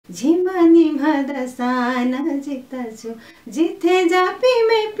झिमनी मदसान जित्छु जिथे जापी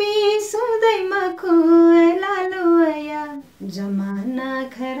में पिसुदैमा खुएला लुवया जमाना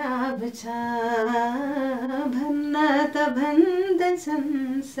खराब छ भन्न त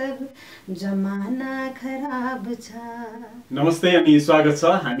भन्दछन् सब जमाना खराब छ। नमस्ते अनि स्वागत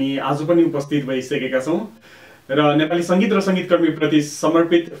छ। हामी आज पनि उपस्थित भइसकेका छौं र नेपाली संगीत र संगीतकर्मी प्रति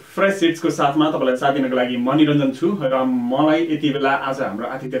समर्पित फ्रेश हिट्सको साथमा तपाईलाई साथ दिनको लागि मनिरञ्जन छु र मलाई यति बेला आज हाम्रो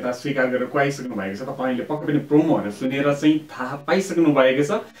आतिथ्यता स्वीकार गरेर कुहाइसक्नु भएको छ। तपाईले पक्कै पनि प्रोमोहरु सुनेर चाहिँ थाहा पाइसक्नु भएको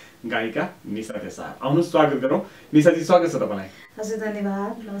छ गायिका निशा देशार। आउनु स्वागत गरौँ। निशाजी स्वागत छ तपाईलाई। हजुर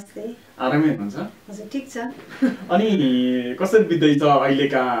धन्यवाद। नमस्ते। आरामै हुनुहुन्छ? हजुर ठीक छ। अनि कसरी बित्दैछ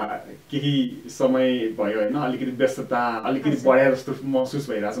अहिलेका केही समय भयो हैन, अलिकति व्यस्तता अलिकति बढ्या जस्तो महसुस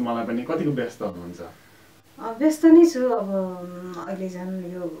भइरहेछ मलाई पनि। कतिको व्यस्त हुनुहुन्छ? व्यस्त नै छु। अब अहिले झन्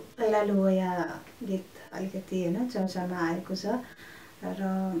यो ऐला लुवया गीत अलिकति हैन चर्चामा आएको छ र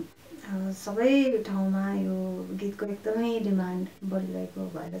सबै ठाउँमा यो गीतको एकदमै डिमान्ड बढिरहेको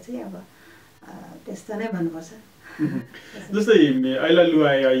भएर चाहिँ अब त्यस्तो नै भन्नुपर्छ। जस्तै ऐला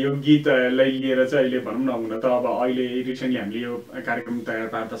लुवाया यो गीतलाई लिएर चाहिँ अहिले भनौँ न, हुन त अब अहिले रिसेन्टली हामीले यो कार्यक्रम तयार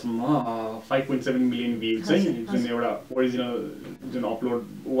पार्दासम्म 5.7 मिलियन भ्युज चाहिँ जुन एउटा ओरिजिनल जुन अपलोड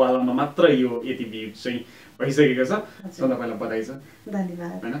वालामा मात्र यो यति भ्युज चाहिँ भइसकेको छ। तपाईँलाई बधाई छ।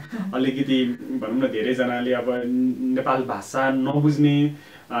 धन्यवाद। हैन, अलिकति भनौँ न धेरैजनाले अब नेपाल भाषा नबुझ्ने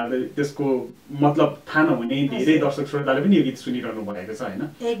त्यसको मतलब थाहा नहुने धेरै दर्शक श्रोताले पनि यो गीत सुनिरहनु भएको छ हैन,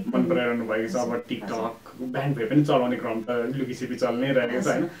 मन पराइरहनु भएको छ। अब टिकटक ब्यान्ड भए पनि चलाउने क्रम त लुकीछिपी चल्नै रहेको छ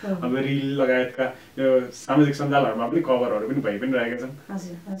हैन। अब रिल लगायतका यो सामाजिक सञ्जालहरुमा पनि कभरहरु पनि भइ पनि रहेका छन्।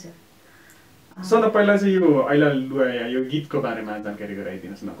 हजुर हजुर। सो पहिला चाहिँ यो ऐला लुवाया यो गीतको बारेमा जानकारी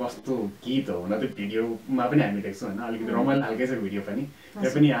गराइदिनुस् न। कस्तो गीत हो? हुन त भिडियोमा पनि हामी देख्छौँ हैन, अलिकति रमाइलो खालकै छ भिडियो पनि।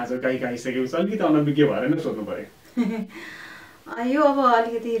 त्यहाँ पनि आज गाइसकेपछि अलिकति अनभिज्ञ भएर नै सोध्नु पर्यो। यो अब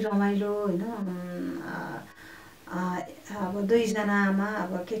अलिकति रमाइलो हैन, अब दुईजनामा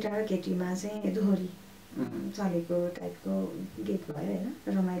अब केटा र केटीमा चाहिँ दोहोरी चलेको टाइपको गीत भयो हैन,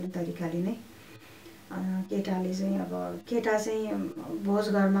 रमाइलो तरिकाले नै। केटाले चाहिँ अब केटा चाहिँ भोज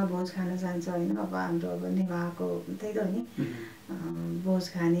घरमा भोज खान जान्छ हैन। अब हाम्रो अब नेवाको त्यही त हो नि, भोज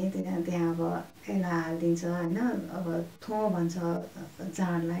खाने त्यहाँ अब एला हालिदिन्छ हैन, अब थो भन्छ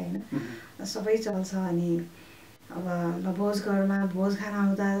चाडलाई हैन, सबै चल्छ। अनि अब भोज घरमा भोज खान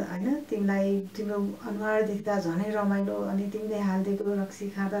आउँदा हैन, तिमीलाई तिम्रो अनुहार देख्दा झनै रमाइलो, अनि तिमीले हालिदिएको रक्सी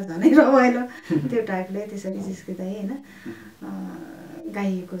खाँदा झनै रमाइलो, त्यो टाइपले त्यसरी जिस्किँदै हैन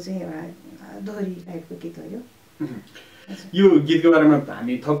गाइएको चाहिँ एउटा दोहोरी टाइपको गीत हो यो। यो गीतको बारेमा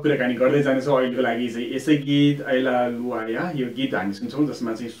हामी थप कुराकानी गर्दै जानेछौँ। अहिलेको लागि चाहिँ यसै गीत ऐला लुवाया यो गीत हामी सुन्छौँ,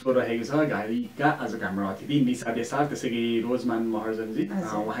 जसमा चाहिँ स्वर रहेको छ गायिका आजको हाम्रो अतिथि निशा देशार, त्यसैगरी रोजमान महर्जनजी,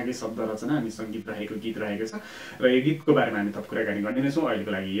 उहाँकै शब्द रचना अनि सङ्गीत रहेको गीत रहेको छ र यो गीतको बारेमा हामी थप कुराकानी गर्ने नै छौँ।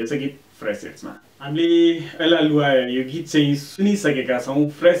 अहिलेको लागि यो चाहिँ गीत फ्रेस हिट्समा। हामीले ऐला लुवाया यो गीत चाहिँ सुनिसकेका छौँ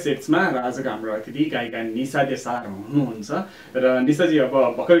फ्रेस हिट्समा र आजको हाम्रो अतिथि गायिका निशा देशार हुनुहुन्छ। र निशाजी अब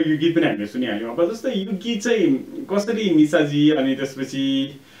भर्खर यो गीत पनि हामीले सुनिहाल्यौँ। अब जस्तै यो गीत चाहिँ कसरी निशाजी अनि त्यसपछि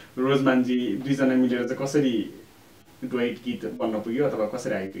रोजमानजी दुईजना मिलेर चाहिँ कसरी डुएट गीत बन्न पुग्यो अथवा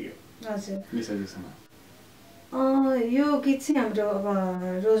कसरी आइपुग्यो? हजुर निशाजीसँग यो गीत चाहिँ हाम्रो अब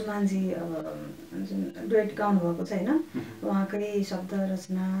रोजमानजी अब जुन डुएट गाउनु भएको छ हैन, उहाँकै शब्द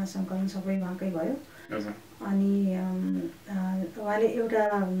रचना सङ्कलन सबै उहाँकै भयो। अनि उहाँले एउटा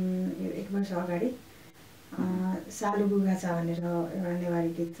 1 वर्ष अगाडि सालु गुगाचा भनेर एउटा नेवारी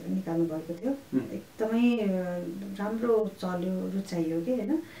गीत निकाल्नु भएको थियो। एकदमै राम्रो चल्यो, रुचाइयो कि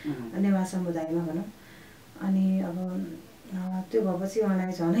हैन नेवा समुदायमा भनौँ। अनि अब त्यो भएपछि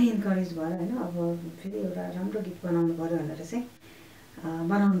उहाँलाई झनै इन्करेज भएर हैन, अब फेरि एउटा राम्रो गीत बनाउनु पर्यो भनेर चाहिँ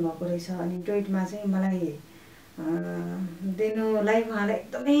बनाउनु भएको रहेछ। अनि डुएटमा चाहिँ मलाई दिनुलाई उहाँलाई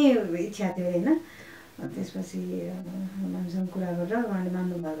एकदमै इच्छा थियो हैन। त्यसपछि उहाँसँग कुरा गरेर उहाँले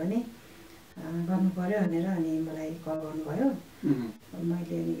मान्नुभयो भने गर्नु पर्यो भनेर अनि मलाई कल गर्नुभयो।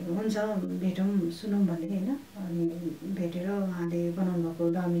 मैले हुन्छ भेटौँ सुनौँ भने हैन, अनि भेटेर उहाँले बनाउनु भएको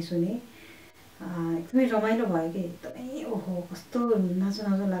डमी सुने। एकदमै रमाइलो भयो कि, एकदमै ओहो कस्तो नाचो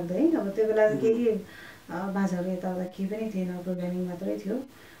नाचो लाग्दै है। अब त्यो बेला केही बाजाहरू यताउता केही पनि थिएन, प्रोग्रामिङ मात्रै थियो।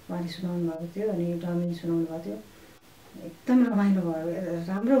 उहाँले सुनाउनु भएको थियो अनि डमी सुनाउनु भएको थियो। एकदम रमाइलो भयो,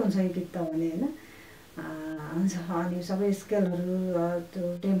 राम्रो हुन्छ यो गीत त भने होइन। हुन्छ अनि सबै स्केलहरू त्यो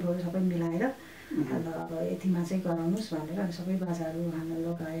टेम्पोहरू सबै मिलाएर अब यतिमा चाहिँ गराउनुहोस् भनेर अनि सबै बाजाहरू उहाँलाई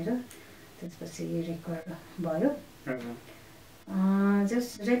लगाएर त्यसपछि रेकर्ड भयो। जस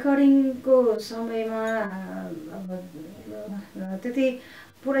रेकर्डिङको समयमा अब त्यति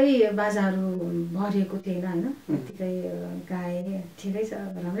पुरै बाजाहरू भरिएको थिएन हैन, त्यतिकै गाए ठिकै छ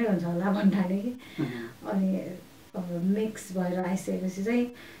राम्रै हुन्छ होला भन्ठाने कि। अनि अब मिक्स भएर आइसकेपछि चाहिँ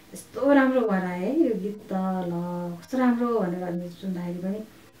यस्तो राम्रो गराए है यो गीत त ल कस्तो राम्रो भनेर हामी सुन्दाखेरि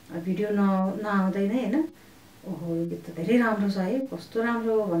पनि भिडियो नआउँदैन होइन ओहो यो गीत त धेरै राम्रो छ है कस्तो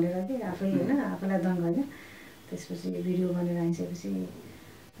राम्रो भनेर कि आफै होइन आफैलाई दङ्ग होइन त्यसपछि भिडियो बनेर आइसकेपछि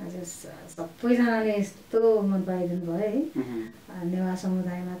आज सबैजनाले यस्तो मन पराइदिनु भयो है नेवा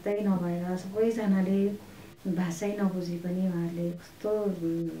समुदाय मात्रै नभएर सबैजनाले भाषै नबुझी पनि उहाँहरूले कस्तो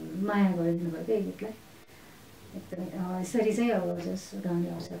माया गरिदिनु भयो क्या यो गीतलाई एकदमै यसरी चाहिँ अब जस गाउने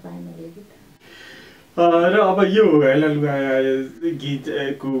अवसर पाएँ मैले यो गीत र अब यो आइला लुवाया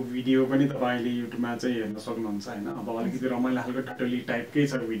गीतको भिडियो पनि तपाईँले युट्युबमा चाहिँ हेर्न सक्नुहुन्छ होइन अब अलिकति रमाइलो खालको टटली टाइपकै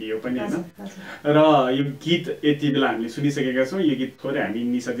छ भिडियो पनि होइन र यो गीत यति बेला हामीले सुनिसकेका छौँ यो गीत थोरै हामी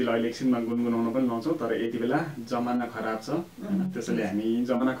निशाजीलाई अहिले एकछिनमा गुनगुनाउन पनि लाउँछौँ तर यति बेला जमाना खराब छ होइन त्यसैले हामी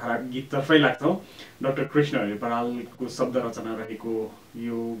जमाना खराब गीततर्फै लाग्छौँ डाक्टर कृष्ण बरालको शब्द रचना रहेको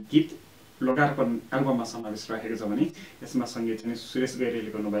यो गीत लोकार्पण एल्बममा समावेश राखेको छ भने यसमा सङ्गीत चाहिँ सुरेश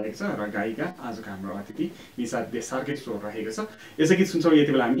गैरेले गर्नुभएको छ र गायिका आजको हाम्रो अतिथि निशा देसारकै स्वर रहेको छ यसै गीत सुन्छौँ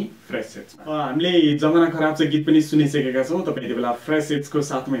यति बेला हामी फ्रेस सेट्समा हामीले जमाना खराब चाहिँ गीत पनि सुनिसकेका छौँ तपाईँ यति बेला फ्रेस सेट्सको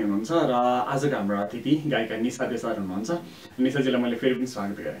साथमै हुनुहुन्छ र आजको हाम्रो अतिथि गायिका निशा देसार हुनुहुन्छ निशाजीलाई मैले फेरि पनि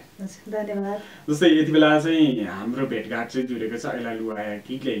स्वागत गरेँ धन्यवाद जस्तै यति बेला चाहिँ हाम्रो भेटघाट चाहिँ जुरेको छ आइला लुवाया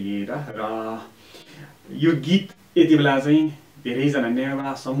गीतलाई लिएर र यो गीत यति बेला चाहिँ धेरैजना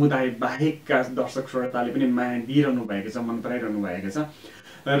नेवा समुदाय बाहेकका दर्शक श्रोताले पनि माया दिइरहनु भएको छ मन पराइरहनु भएको छ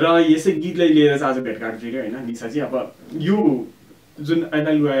र यसै गीतलाई लिएर चाहिँ आज भेटघाट जुर्यो होइन निशाजी अब यो जुन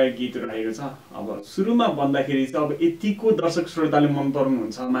आइला लुवाया गीत रहेको छ अब सुरुमा भन्दाखेरि चाहिँ अब यतिको दर्शक श्रोताले मन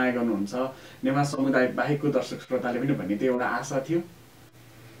पराउनुहुन्छ माया गर्नुहुन्छ नेवा समुदाय बाहेकको दर्शक श्रोताले पनि भन्ने त्यो एउटा आशा थियो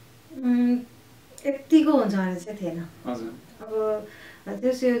यतिको हुन्छ भने चाहिँ थिएन हजुर अब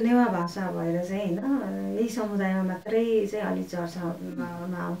त्यस यो नेवा भाषा भएर चाहिँ होइन यही समुदायमा मात्रै चाहिँ अलिक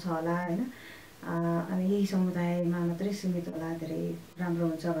चर्चामा आउँछ होला होइन अनि यही समुदायमा मात्रै सीमित होला धेरै राम्रो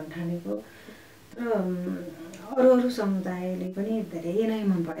हुन्छ भन्ने ठानेको तर अरू समुदायले पनि धेरै नै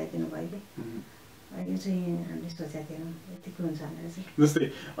मन पराइदिनु भयो कि यो चाहिँ हामीले सोचेका थिएनौँ यतिको हुन्छ भनेर चाहिँ जस्तै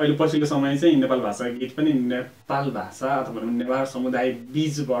अहिले पछिल्लो समय चाहिँ नेपाल भाषा गीत पनि नेपाल भाषा अथवा नेवार समुदाय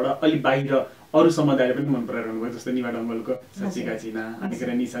बीचबाट अलिक बाहिर अरू समुदायले पनि मन पराइरहनु भयो जस्तै निवा डङ्गलको साँच्चीका चिना अनि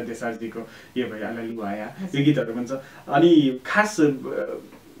के निशा देसारजीको यो भयो आइला लुवाया यो गीतहरू पनि छ अनि खास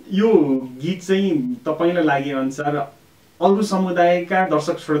यो गीत चाहिँ तपाईँलाई लागे अनुसार अरू समुदायका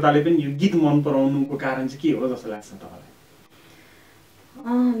दर्शक श्रोताले पनि यो गीत मन पराउनुको कारण चाहिँ के हो जस्तो लाग्छ तपाईँलाई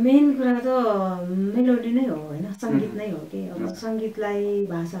मेन कुरा त मेलोडी नै हो होइन सङ्गीत नै हो कि अब सङ्गीतलाई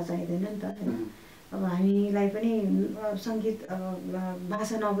भाषा चाहिँदैन नि त होइन अब हामीलाई पनि सङ्गीत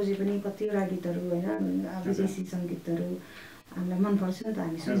भाषा नबुझे पनि कतिवटा गीतहरू होइन विदेशी सङ्गीतहरू हामीलाई मनपर्छ नि त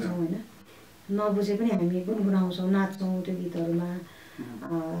हामी सुन्छौँ होइन नबुझे पनि हामी गुनगुनाउँछौँ नाच्छौँ त्यो गीतहरूमा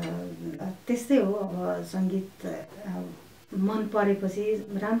त्यस्तै हो अब सङ्गीत मन परेपछि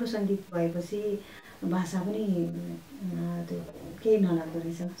राम्रो सङ्गीत भएपछि भाषा पनि त्यो केही नलाग्दो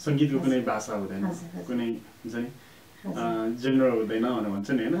रहेछ सङ्गीतको कुनै भाषा हुँदैन कुनै हुन्छ नि जेनरल हुँदैन भनेर भन्छ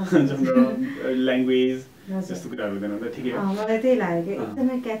नि होइन जेनरल ल्याङ्ग्वेज त्यस्तो कुराहरू हुँदैन त ठिकै हो मलाई त्यही लाग्यो कि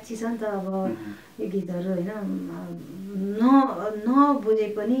एकदमै क्याची छ नि त अब यो गीतहरू होइन नबुझे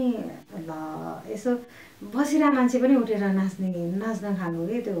पनि ल यसो बसिरहेको मान्छे पनि उठेर नाच्न खानु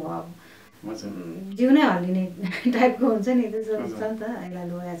कि त्यो जिउ नै हल्लिने टाइपको हुन्छ नि त्यस्तो छ नि त आइला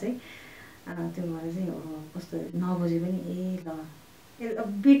लुवाया चाहिँ त्यो भएर चाहिँ कस्तो नबुझे पनि ल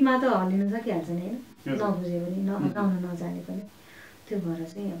बिटमा त हल्लिनु सकिहाल्छ नि होइन नबुझे पनि गाउन नजाने पनि त्यो भएर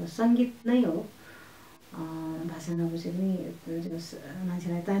चाहिँ अब सङ्गीत नै हो भाषा नबुझे पनि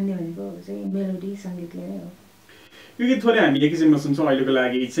मान्छेलाई तान्ने भनेको चाहिँ मेलोडी सङ्गीतले नै हो यो गीत थोरै हामी एकैछिनमा सुन्छौँ अहिलेको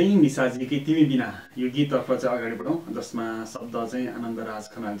लागि चाहिँ निशाजीकै तिमी बिना यो गीततर्फ चाहिँ अगाडि बढौँ जसमा शब्द चाहिँ आनन्दराज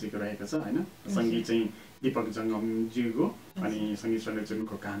खनालजीको रहेको छ होइन सङ्गीत चाहिँ दीपक जङ्गमज्यूको अनि सङ्गीत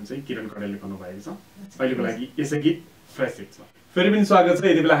संयोजनको काम चाहिँ किरण कडेलले गर्नुभएको छ अहिलेको लागि यसै गीत फ्रेस हिट्समा फेरि पनि स्वागत छ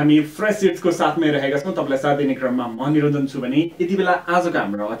यति बेला हामी फ्रेस हिट्सको साथमै रहेका छौँ तपाईँलाई साथ दिने क्रममा म निरञ्जन छु भने यति बेला आजको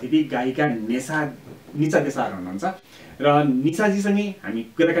हाम्रो अतिथि गायिका निशा देसार हुनुहुन्छ र निशाजीसँगै हामी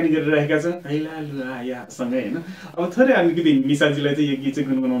कुराकानी गरिरहेका छौँ आइला लुवायासँगै होइन अब थोरै अलिकति निशाजीलाई चाहिँ यो गीत चाहिँ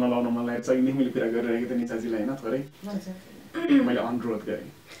गुनगुनाउन लाउन मन लागेको छ कि मैले कुरा गरिरहेको थिएँ निशाजीलाई होइन थोरै मैले अनुरोध गरेँ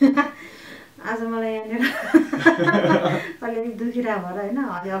आज मलाई यहाँनिर अलिअलि दुखिरा भएर होइन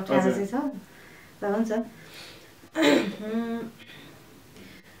अलि अप्ठ्यारो चाहिँ छ र हुन्छ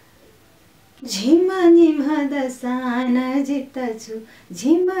झिमनी मदसान जित्छु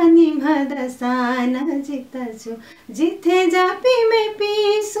झिमनी मदसान जित्छु जिथे जापी में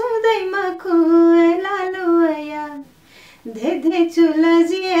पी सुदैमा खुएला लुवया धे धे चुला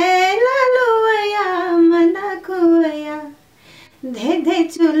जिएला लुवया मना खुवया धे धे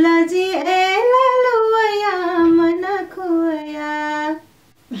चुला जिएला लुवया मना खुवया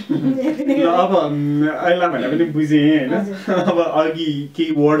ल अब अहिले भने पनि बुझेँ होइन अब अघि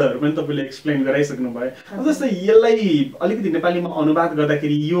केही वर्डहरू पनि तपाईँले एक्सप्लेन गराइसक्नु भयो अब जस्तै यसलाई अलिकति नेपालीमा अनुवाद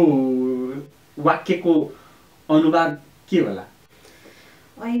गर्दाखेरि यो वाक्यको अनुवाद के होला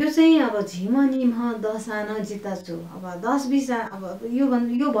यो चाहिँ अब झिमनी म दसाना जिता छु अब 10-20 अब यो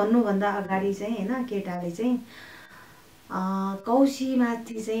भन्नुभन्दा अगाडि चाहिँ होइन केटाले चाहिँ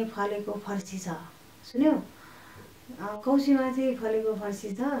कौशीमाथि चाहिँ फलेको फर्सी छ सुन्यो कौशीमाथि फलेको फर्सी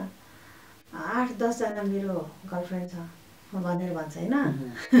छ 8-10 जना मेरो गर्लफ्रेन्ड छ भनेर भन्छ होइन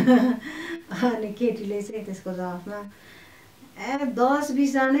अनि केटीले चाहिँ त्यसको जवाफमा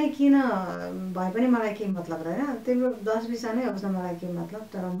 10-20 जनै किन भए पनि मलाई केही मतलब रहेन तिम्रो 10-20 जनै होस् न मलाई केही मतलब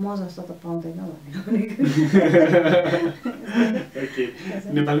तर म जस्तो त पाउँदैन भनेको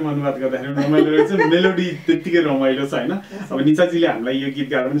नेपालीमा अनुवाद गर्दाखेरि रमाइलो रहेछ मेलोडी त्यत्तिकै रमाइलो छ होइन अब निशाजीले हामीलाई यो गीत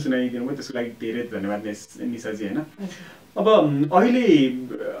गाएर पनि सुनाइदिनु भयो त्यसको लागि धेरै धन्यवाद निशाजी होइन अब अहिले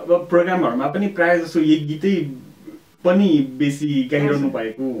अब प्रोग्रामहरूमा पनि प्रायः जसो यही गीतै पनि बेसी गाइरहनु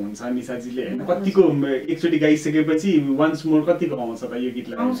भएको हुन्छ निशाजीले होइन कतिको एकचोटि गाइसकेपछि वान्स मोर कतिको आउँछ त यो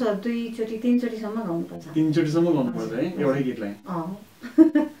गीतलाई आउँछ 2-3 चोटिसम्म गाउनुपर्छ 3 चोटिसम्म गाउनुपर्छ है एउटै गीतलाई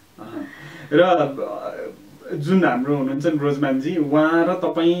र जुन हाम्रो हुनुहुन्छ नि रोजमानजी उहाँ र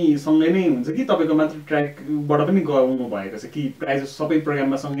तपाईँ सँगै नै हुन्छ कि तपाईँको मात्र ट्र्याकबाट पनि गाउनु भएको छ कि प्रायः सबै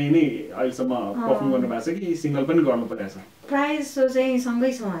प्रोग्राममा सँगै नै अहिलेसम्म पर्फर्म गर्नु भएको छ कि सिङ्गल पनि गर्नु परेको छ प्रायः जस्तो चाहिँ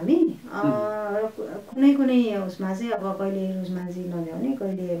सँगै छौँ हामी कुनै कुनै उसमा चाहिँ अब कहिले रोजमानजी नल्याउने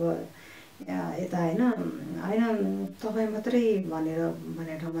कहिले अब यता होइन तपाईँ मात्रै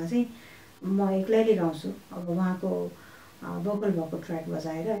भन्ने ठाउँमा चाहिँ म एक्लैले गाउँछु अब उहाँको भोकल भएको ट्र्याक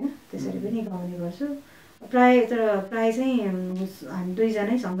बजाएर होइन त्यसरी पनि गाउने गर्छु प्राय चाहिँ हामी 2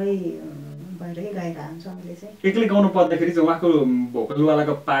 जनै सँगै भएरै गाएका हुन्छौँ अहिले चाहिँ एक्लै गाउनु पर्दाखेरि चाहिँ उहाँको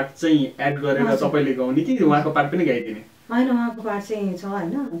भोकलवालाको पार्ट चाहिँ एड गरेर तपाईँले गाउने कि उहाँको पार्ट पनि गाइदिने होइन उहाँको पार्ट चाहिँ छ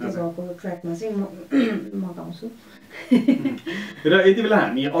होइन त्यो भएको ट्र्याकमा चाहिँ म गाउँछु र यति बेला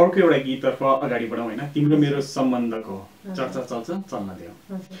हामी अर्को एउटा गीततर्फ अगाडि बढौँ होइन तिम्रो मेरो सम्बन्धको चर्चा चल्छ चल्न दियो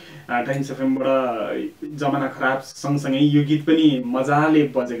टाइम्स एफएमबाट जमाना खराब सँगसँगै यो गीत पनि मजाले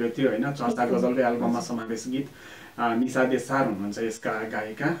बजेको थियो होइन चर्चा गजलकै एल्बममा समावेश गीत निशा देशार हुनुहुन्छ यसका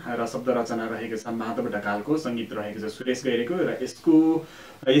गायिका र शब्द रचना रहेको छ माधव ढकालको सङ्गीत रहेको छ सुरेश गैरेको र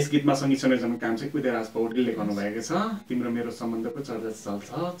यस गीतमा सङ्गीत संयोजनको काम चाहिँ कुदेराज पौडेलले गर्नुभएको छ तिम्रो मेरो सम्बन्धको चर्चा चल्छ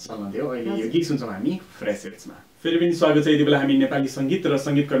चल्न दियो अहिले यो गीत सुन्छौँ हामी फ्रेस हिट्समा फेरि पनि स्वागत छ यति बेला हामी नेपाली सङ्गीत र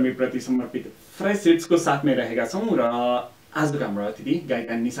सङ्गीतकर्मीप्रति समर्पित फ्रेस हिट्सको साथमै रहेका छौँ र आजको हाम्रो अतिथि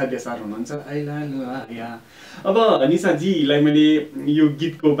गायिका निशा देशार हुनुहुन्छ आइला लुवाया अब निशाजीलाई मैले यो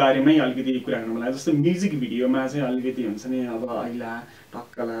गीतको बारेमै अलिकति कुरा गर्नु मलाई जस्तो म्युजिक भिडियोमा चाहिँ अलिकति हुन्छ नि अब आइला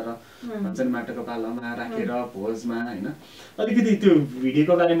टक्क लाएर भन्छ नि माटोको पालोमा राखेर भोजमा होइन अलिकति त्यो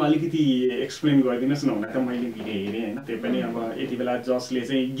भिडियोको बारेमा अलिकति एक्सप्लेन गरिदिनुहोस् न हुन त मैले भिडियो हेरेँ होइन त्यो पनि अब यति बेला जसले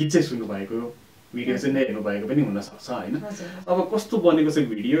चाहिँ गीत चाहिँ सुन्नुभएको भिडियो चाहिँ हेर्नु भएको पनि हुनसक्छ होइन अब कस्तो बनेको छ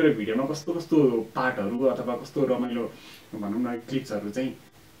भिडियो र भिडियोमा कस्तो कस्तो पार्टहरू अथवा कस्तो रमाइलो भनौँ न क्लिप्सहरू चाहिँ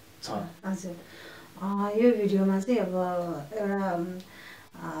छ हजुर यो भिडियोमा चाहिँ अब एउटा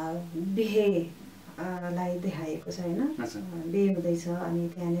बिहेलाई देखाएको छ होइन बिहे हुँदैछ अनि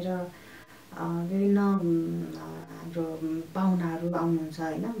त्यहाँनिर विभिन्न हाम्रो पाहुनाहरू आउनुहुन्छ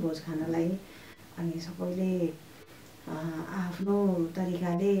होइन भोज खानलाई अनि सबैले आफ्नो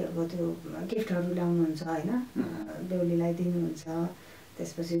तरिकाले अब त्यो गिफ्टहरू ल्याउनुहुन्छ होइन बेहुलीलाई दिनुहुन्छ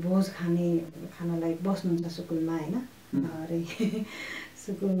त्यसपछि भोज खानलाई बस्नुहुन्छ सुकुलमा होइन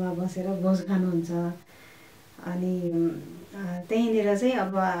सुकुलमा बसेर भोज खानुहुन्छ अनि त्यहीँनिर चाहिँ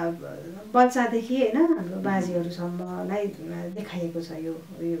अब बच्चादेखि होइन हाम्रो बाजेहरूसम्मलाई देखाइएको छ यो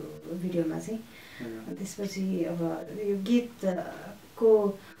भिडियोमा चाहिँ त्यसपछि अब यो गीतको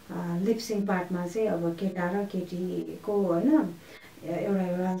लिपसिङ पार्टमा चाहिँ अब केटा र केटीको होइन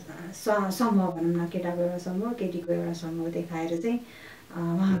एउटा समूह भनौँ न केटाको एउटा समूह केटीको एउटा समूह देखाएर चाहिँ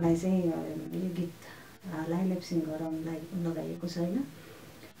उहाँलाई चाहिँ यो गीतलाई लिपसिङ गराउनलाई लगाइएको छ होइन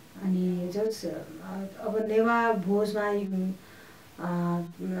अनि जस अब नेवा भोजमा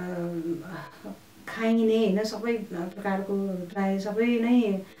खाइने होइन सबै प्रकारको प्राय सबै नै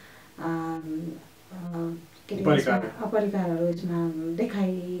परिकारहरू यसमा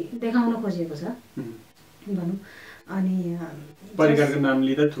देखाउन खोजिएको छ भनौँ अनि परिकारको नाम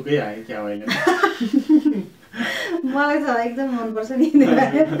लिँदा थुकै आयो क्या अहिले मलाई त एकदम मनपर्छ नि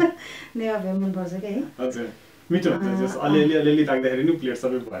नेवा भए मनपर्छ कि है हजुर मिठो हुन्छ जस अलिअलि राख्दाखेरि नि प्लेट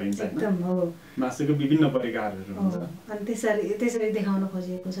सबै भरिन्छ एकदम हो मासुको विभिन्न परिकारहरू हुन्छ अनि त्यसरी देखाउन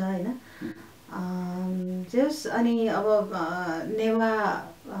खोजिएको छ होइन जस अनि अब नेवा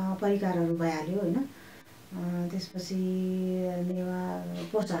परिकारहरू भइहाल्यो होइन त्यसपछि नेवा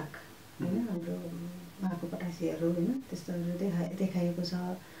पोसाक होइन हाम्रो माको पटासीहरू होइन त्यस्तोहरू देखाइएको छ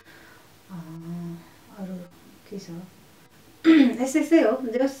अरू के छ यस्तै हो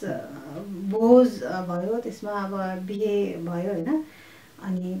जस भोज भयो त्यसमा अब बिहे भयो होइन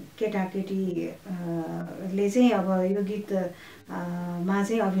अनि केटाकेटीले चाहिँ अब यो गीतमा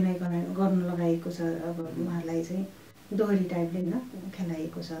चाहिँ अभिनय गर्नु लगाएको छ अब उहाँहरूलाई चाहिँ दोहोरी टाइपले होइन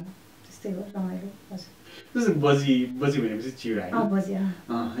खेलाइएको छ त्यस्तै हो रमाइलो हजुर जस्तो बजी भनेपछि चिउरा बजी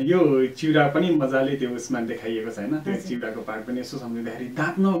यो चिउरा पनि मजाले त्यो उसमा देखाइएको छ होइन त्यो चिउराको पार्ट पनि यसो सम्झिँदाखेरि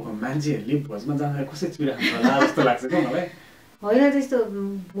दाँत नभएको मान्छेहरूले भोजमा जाँदा कसै चिउरा खान्छ होला जस्तो लाग्छ क्या मलाई होइन त्यस्तो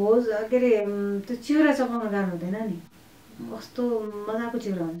भोज के अरे त्यो चिउरा चपाउन गाह्रो हुँदैन नि कस्तो मजाको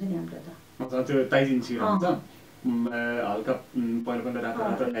चिउरा हुन्छ नि हाम्रो त त्यो ताइजिन चिउरा हुन्छ हल्का पहिलो पहिलो रातो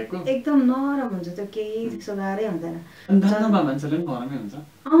रातो टाइपको एकदम नरम हुन्छ त्यो केही त्यस्तो गाह्रै हुँदैन मान्छेले पनि नरमै हुन्छ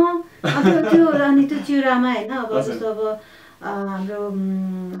त्यो अनि त्यो चिउरामा होइन अब जस्तो अब हाम्रो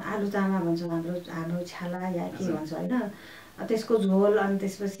आलु तामा भन्छ हाम्रो छाला या के भन्छ होइन त्यसको झोल अनि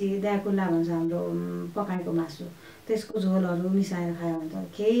त्यसपछि द्याकुला भन्छ हाम्रो पकाएको मासु त्यसको झोलहरू मिसाएर खायो भने त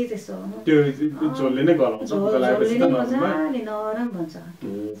केही त्यस्तो झोलले नै मजाले नरम भन्छ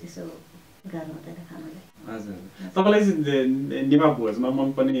केही त्यस्तो गाह्रो हुँदैन खानालाई हजुर तपाईँलाई चाहिँ नेवा भोजमा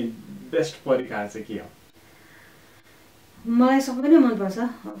मनपर्ने बेस्ट परिकार चाहिँ के हो मलाई सबै नै मनपर्छ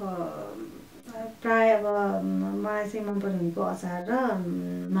अब प्राय अब मलाई चाहिँ मनपर्ने भनेको अचार र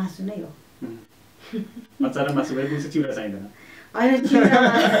मासु नै हो अचार र मासु भएपछि चिउरा चाहिँदैन होइन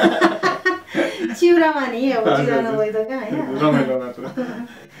चिउरामा नि अब चिउरा नभए त कहाँ होइन रमाइलो मात्र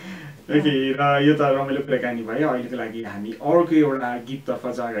ओके र यो त रमाइलो कुराकानी भयो अहिलेको लागि हामी अर्को एउटा गीततर्फ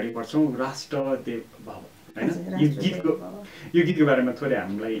चाहिँ अगाडि बढ्छौँ राष्ट्रदेव भव होइन यो गीतको बारेमा थोरै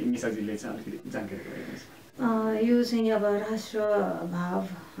हामीलाई निशाजीले चाहिँ अलिकति जानकारी गराइदिनुहोस् यो चाहिँ अब राष्ट्र भाव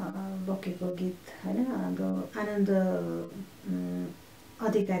बोकेको गीत होइन हाम्रो आनन्द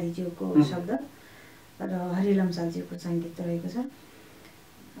अधिकारीज्यूको शब्द र हरिलमसालज्यूको सङ्गीत रहेको छ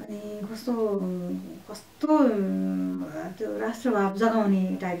अनि कस्तो त्यो राष्ट्रभाव जगाउने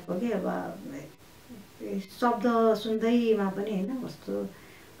टाइपको के अब शब्द सुन्दैमा पनि होइन कस्तो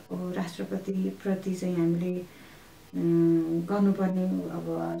राष्ट्रप्रति चाहिँ हामीले गर्नुपर्ने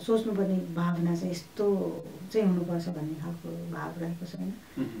अब सोच्नुपर्ने भावना चाहिँ यस्तो चाहिँ हुनुपर्छ भन्ने खालको भाव रहेको छ होइन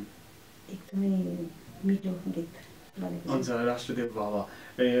एकदमै मिठो गीत हुन्छ राष्ट्रदेव भव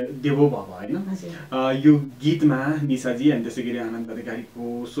देवो भव होइन यो गीतमा निशाजी अनि त्यसै गरी आनन्द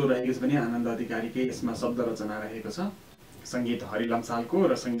अधिकारीको स्वर रहेको छ भने आनन्द अधिकारीकै यसमा शब्द रचना रहेको छ सङ्गीत हरिलमसालको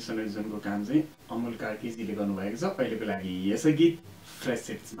र सङ्गीत संयोजनको काम चाहिँ अमुल कार्कीजीले गर्नुभएको छ अहिलेको लागि यसै गीत फ्रेस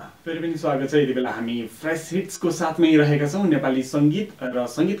हिट्समा फेरि पनि स्वागत छ यति बेला हामी फ्रेस हिट्सको साथमै रहेका छौँ नेपाली सङ्गीत र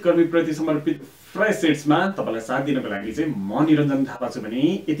सङ्गीतकर्मीप्रति समर्पित फ्रेस हिट्समा तपाईँलाई साथ दिनको लागि चाहिँ म निरञ्जन थापा छु भने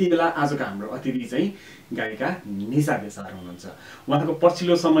यति बेला आजको हाम्रो अतिथि चाहिँ गायिका निशा देसार हुनुहुन्छ उहाँको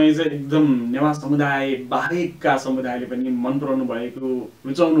पछिल्लो समय चाहिँ एकदम नेवा समुदाय बाहेकका समुदायले पनि मन पराउनु भएको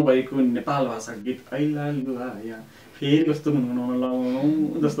रुचाउनु भएको नेपाल भाषाको गीत ऐला लुवाया फेरि कस्तो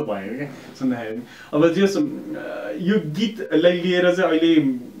लगाउनु जस्तो भयो क्या सुन्दाखेरि अब यो गीतलाई लिएर चाहिँ अहिले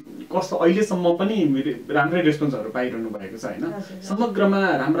कस्तो अहिलेसम्म पनि राम्रै रेस्पोन्सहरू पाइरहनु भएको छ होइन समग्रमा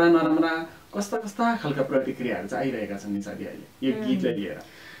राम्रा नराम्रा कस्ता कस्ता खालका प्रतिक्रियाहरू चाहिँ आइरहेका छन् निशादी अहिले यो गीतलाई लिएर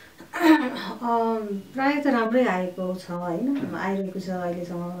प्रायः त राम्रै आएको छ होइन आइरहेको छ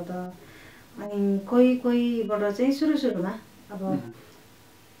अहिलेसम्म त अनि कोहीबाट चाहिँ सुरुमा अब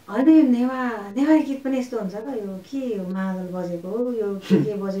होइन यो नेवारी गीत पनि यस्तो हुन्छ त यो के हो मादल बजेको हो यो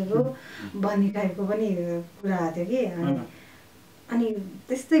के बजेको भन्ने टाइपको पनि कुरा थियो कि अनि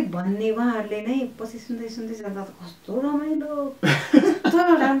त्यस्तै भन्ने उहाँहरूले नै पछि सुन्दै जाँदा त कस्तो रमाइलो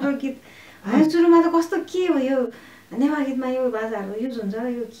कस्तो राम्रो गीत होइन सुरुमा त कस्तो के हो यो नेवा गीतमा यो बाजाहरू युज हुन्छ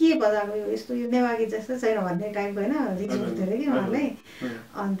यो के बजाएको यो यस्तो यो नेवा गीत जस्तो छैन भन्ने टाइपको होइन रिस उठ्थ्यो अरे कि उहाँहरूलाई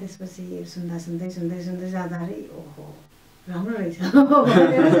अनि त्यसपछि सुन्दै जाँदाखेरि ओहो राम्रो रहेछ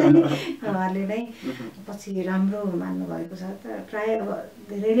उहाँहरूले नै पछि राम्रो मान्नु भएको छ त प्रायः अब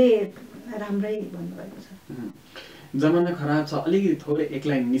धेरैले राम्रै भन्नुभएको छ जमाना खराब छ अलिकति थोरै एक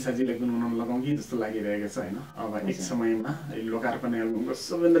लाइन निशाजीले गुनगुनाउन लगाउँ कि जस्तो लागिरहेको छ होइन अब एक समयमा लोकार्पण एल्बमको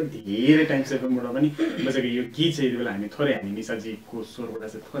सबैभन्दा धेरै टाइम सेभबाट पनि बसेको यो गीत चाहिँ यति बेला हामी निशाजीको स्वरबाट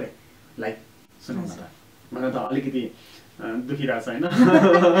चाहिँ थोरै लाइक सुनाउन त मलाई त अलिकति दुखिरहेछ होइन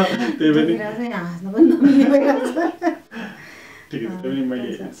त्यही पनि ठिकै छ त्यो पनि मैले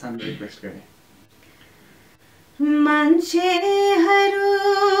सानो रिक्वेस्ट गरेँ मान्छेहरूको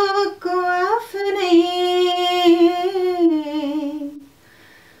आफ्नै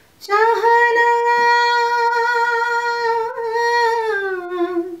चाहना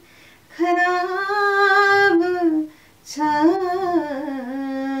खराब छ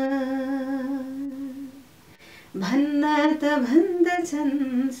भन्न त भन्दछ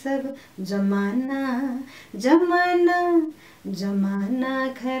भन्दछन् सब जमाना जमाना जमाना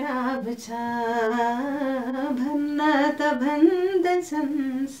खराब छ भन्न त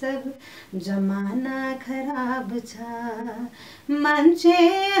भन्दछन् सब जमाना खराब छ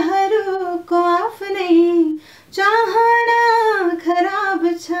मान्छेहरूको आफ्नै चाहना खराब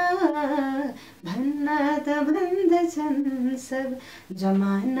छ भन्न त भन्दछन् सब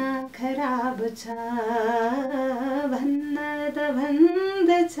जमाना खराब छ भन्न त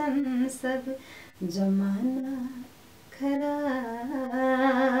भन्दछन् सब जमाना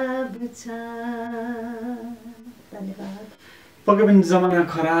खराब छ। धन्यवाद। पक्कै पनि जमाना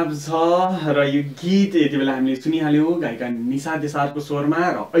खराब छ र यो गीत यति बेला हामीले सुनिहाल्यौँ गायिका निशा देसारको स्वरमा र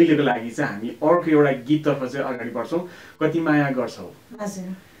अहिलेको लागि चाहिँ हामी अर्को एउटा गीततर्फ चाहिँ अगाडि बढ्छौँ। कति माया गर्छौ। हजुर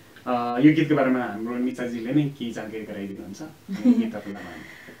यो गीतको बारेमा हाम्रो निशाजीले नै केही जानकारी गराइदिनुहुन्छ।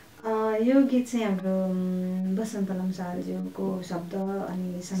 यो गीत चाहिँ हाम्रो बसन्त लम्सालज्यूको शब्द अनि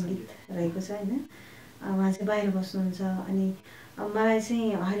सङ्गीत रहेको छ होइन। उहाँ चाहिँ बाहिर बस्नुहुन्छ अनि मलाई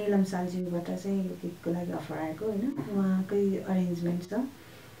चाहिँ हरि लम्सालज्यूबाट चाहिँ यो गीतको लागि अफर आएको होइन। उहाँकै अरेन्जमेन्ट छ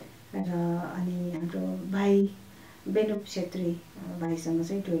र अनि हाम्रो भाइ बेनुप छेत्री भाइसँग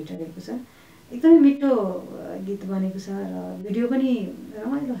चाहिँ डुएट रहेको छ। एकदमै मिठो गीत बनेको छ र भिडियो पनि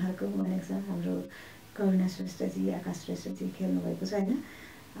रमाइलो खालको बनेको छ। हाम्रो करुणा श्रेष्ठजी आकाश श्रेष्ठजी खेल्नुभएको छ होइन।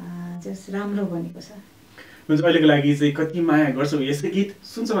 जस राम्रो बनेको छ। हुन्छ अहिलेको लागि चाहिँ कति माया गर्छौ यसै गीत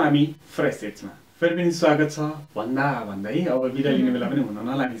सुन्छौँ हामी फ्रेस सेट्समा। फेरि पनि स्वागत छ भन्दै अब बिदा लिने बेला पनि हुन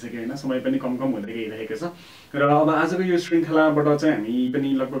नलागिसक्यो होइन। समय पनि कम हुँदै गइरहेको छ र अब आजको यो श्रृङ्खलाबाट चाहिँ हामी पनि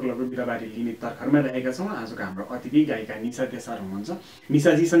लगभग बिदाबारी लिने तर्खरमा रहेका छौँ। आजको हाम्रो अतिथि गायिका निशा देसार हुनुहुन्छ।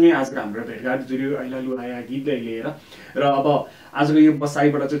 निशाजीसँगै आजको हाम्रो भेटघाट जुर्यो ऐला लुवाया गीतलाई लिएर र अब आजको यो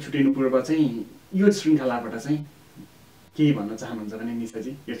बसाइबाट चाहिँ छुट्टिनु पूर्व चाहिँ यो श्रृङ्खलाबाट चाहिँ केही भन्न चाहनुहुन्छ भने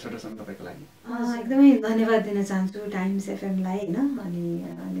निशाजी यो छोटो समय तपाईँको लागि। एकदमै धन्यवाद दिन चाहन्छु टाइम्स एफएमलाई होइन अनि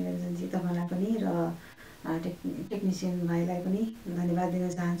निरञ्जनजी तपाईँलाई पनि र टेक्निसियन भाइलाई पनि धन्यवाद दिन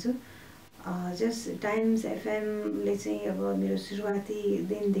चाहन्छु। जस टाइम्स एफएमले चाहिँ अब मेरो सुरुवाती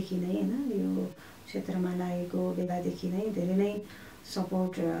दिनदेखि नै होइन यो क्षेत्रमा लागेको बेलादेखि नै धेरै नै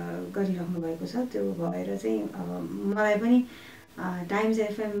सपोर्ट गरिराख्नु भएको छ। त्यो भएर चाहिँ अब मलाई पनि टाइम्स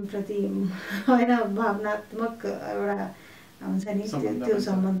एफएम प्रति होइन भावनात्मक एउटा हुन्छ नि त्यो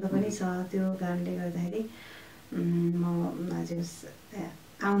सम्बन्ध पनि छ। त्यो कारणले गर्दाखेरि म हजुर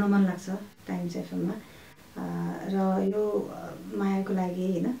आउन मन लाग्छ टाइम्स एफएममा र यो मायाको लागि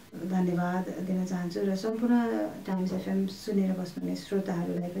होइन धन्यवाद दिन चाहन्छु र सम्पूर्ण टाइम्स एफएम सुनेर बस्नुहुने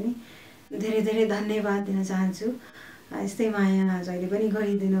श्रोताहरूलाई पनि धेरै धेरै धन्यवाद दिन चाहन्छु। यस्तै माया जहिले पनि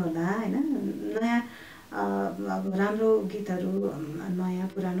गरिदिनु होला होइन। नयाँ अब राम्रो गीतहरू नयाँ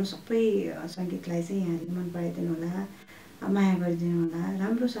पुरानो सबै सङ्गीतलाई चाहिँ यहाँले मन पराइदिनु होला, माया गरिदिनु होला,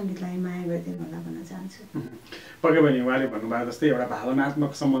 राम्रो सङ्गीतलाई माया गरिदिनु होला भन्न चाहन्छु। पक्कै पनि उहाँले भन्नुभयो जस्तै एउटा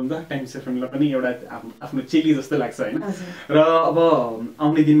भावनात्मक सम्बन्ध टाइम्स एफएमलाई पनि एउटा आफ्नो चेली जस्तै लाग्छ होइन। र अब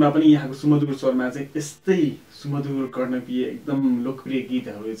आउने दिनमा पनि यहाँको सुमधुर स्वरमा चाहिँ यस्तै सुमधुर कर्णप्रिय एकदम लोकप्रिय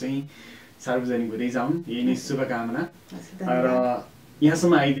गीतहरू चाहिँ सार्वजनिक हुँदै जाउन् यही नै शुभकामना। र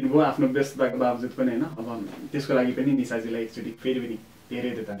यहाँसम्म आइदिनु भयो आफ्नो व्यस्तताको बावजुद पनि होइन। अब त्यसको लागि पनि निशाजीलाई एकचोटि फेरि पनि धेरै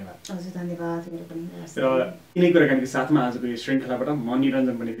धेरै धन्यवाद। हजुर धन्यवाद। र यिनै कुराकानीको साथमा आजको यो श्रृङ्खलाबाट म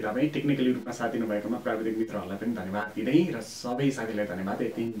निरञ्जन पनि बिदा भएँ। टेक्निकली रूपमा साथ दिनुभएकोमा प्राविधिक मित्रहरूलाई पनि धन्यवाद दिँदै र सबै साथीलाई धन्यवाद।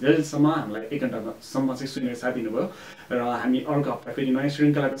 यति जेलसम्म हामीलाई 1 घन्टासम्म चाहिँ सुनेर साथ दिनुभयो र हामी अर्को हप्ता फेरि नयाँ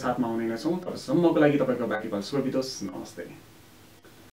श्रृङ्खलाको साथमा आउने नै छौँ। तबसम्मको लागि तपाईँको बाँकी पल शुभ बितोस्। नमस्ते।